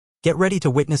Get ready to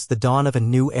witness the dawn of a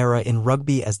new era in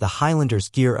rugby as the Highlanders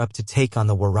gear up to take on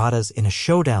the Waratahs in a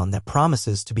showdown that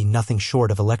promises to be nothing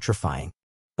short of electrifying.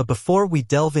 But before we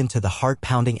delve into the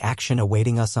heart-pounding action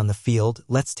awaiting us on the field,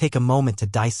 let's take a moment to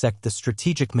dissect the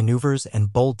strategic maneuvers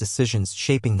and bold decisions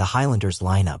shaping the Highlanders'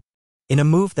 lineup. In a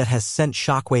move that has sent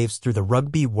shockwaves through the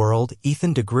rugby world,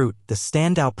 Groot, the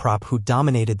standout prop who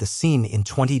dominated the scene in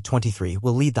 2023,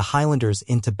 will lead the Highlanders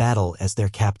into battle as their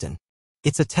captain.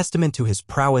 It's a testament to his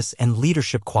prowess and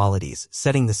leadership qualities,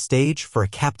 setting the stage for a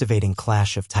captivating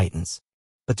clash of titans.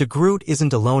 But Groot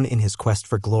isn't alone in his quest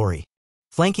for glory.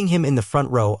 Flanking him in the front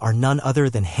row are none other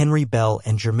than Henry Bell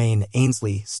and Jermaine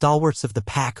Ainsley, stalwarts of the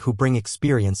pack who bring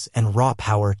experience and raw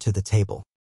power to the table.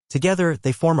 Together,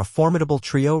 they form a formidable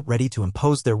trio ready to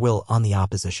impose their will on the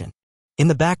opposition. In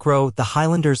the back row, the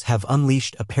Highlanders have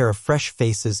unleashed a pair of fresh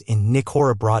faces in Nick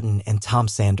Horror-Broughton and Tom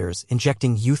Sanders,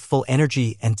 injecting youthful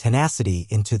energy and tenacity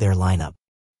into their lineup.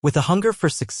 With a hunger for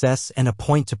success and a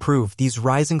point to prove, these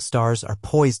rising stars are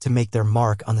poised to make their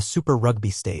mark on the Super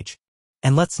Rugby stage.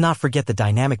 And let's not forget the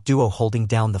dynamic duo holding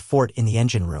down the fort in the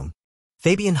engine room.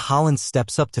 Fabian Holland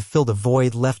steps up to fill the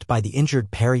void left by the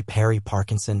injured Perry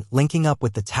Parkinson, linking up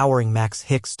with the towering Max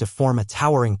Hicks to form a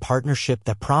towering partnership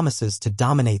that promises to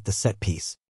dominate the set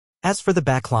piece. As for the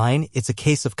back line, it's a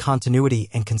case of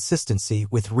continuity and consistency,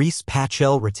 with Reece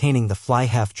Patchell retaining the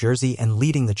fly-half jersey and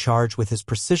leading the charge with his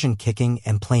precision kicking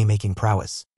and playmaking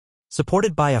prowess.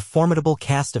 Supported by a formidable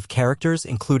cast of characters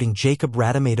including Jacob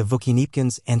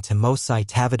Radameda-Vukineepkins and Timosai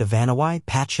Tavidavanawi,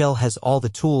 Patchell has all the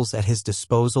tools at his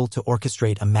disposal to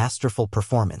orchestrate a masterful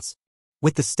performance.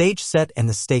 With the stage set and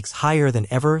the stakes higher than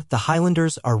ever, the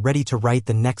Highlanders are ready to write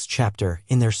the next chapter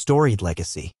in their storied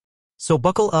legacy. So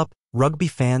buckle up, rugby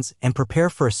fans, and prepare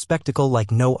for a spectacle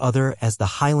like no other as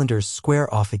the Highlanders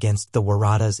square off against the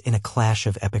Waratahs in a clash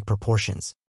of epic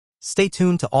proportions. Stay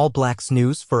tuned to All Blacks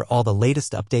News for all the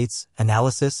latest updates,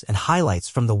 analysis, and highlights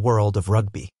from the world of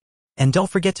rugby. And don't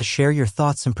forget to share your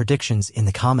thoughts and predictions in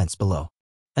the comments below.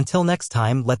 Until next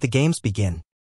time, let the games begin.